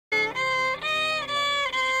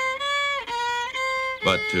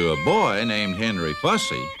But to a boy named Henry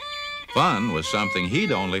Fussy, fun was something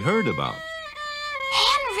he'd only heard about.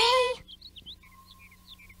 Henry!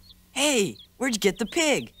 Hey, where'd you get the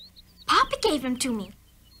pig? Papa gave him to me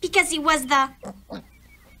because he was the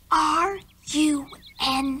R-U-N-T.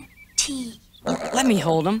 Let me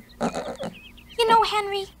hold him. You know,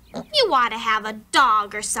 Henry, you ought to have a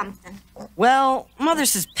dog or something. Well, Mother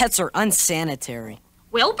says pets are unsanitary.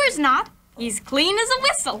 Wilbur's not. He's clean as a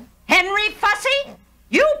whistle. Henry Fussy,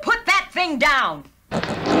 you put that thing down.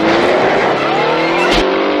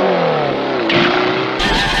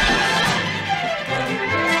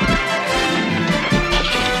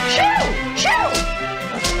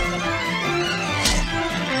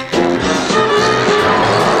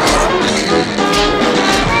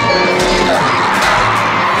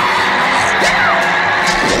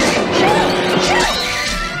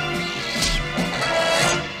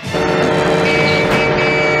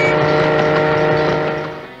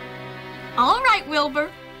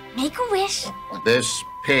 Wilbur, make a wish. This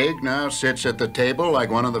pig now sits at the table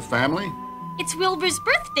like one of the family? It's Wilbur's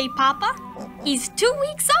birthday, Papa. He's 2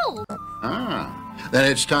 weeks old. Ah,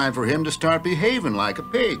 then it's time for him to start behaving like a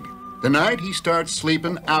pig. Tonight he starts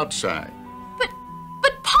sleeping outside.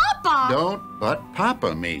 But Papa! Don't but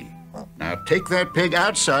Papa me. Now take that pig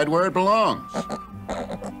outside where it belongs.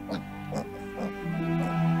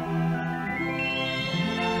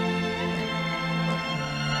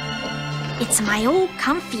 It's my old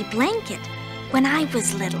comfy blanket. When I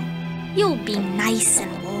was little, you'll be nice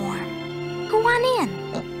and warm. Go on in.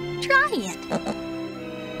 Try it.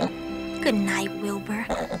 Good night, Wilbur.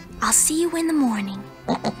 I'll see you in the morning.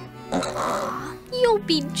 Aw, you'll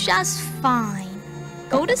be just fine.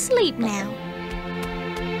 Go to sleep now.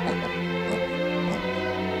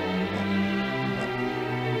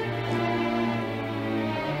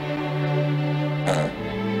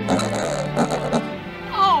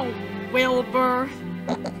 Wilbur.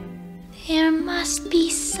 There must be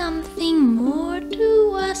something more to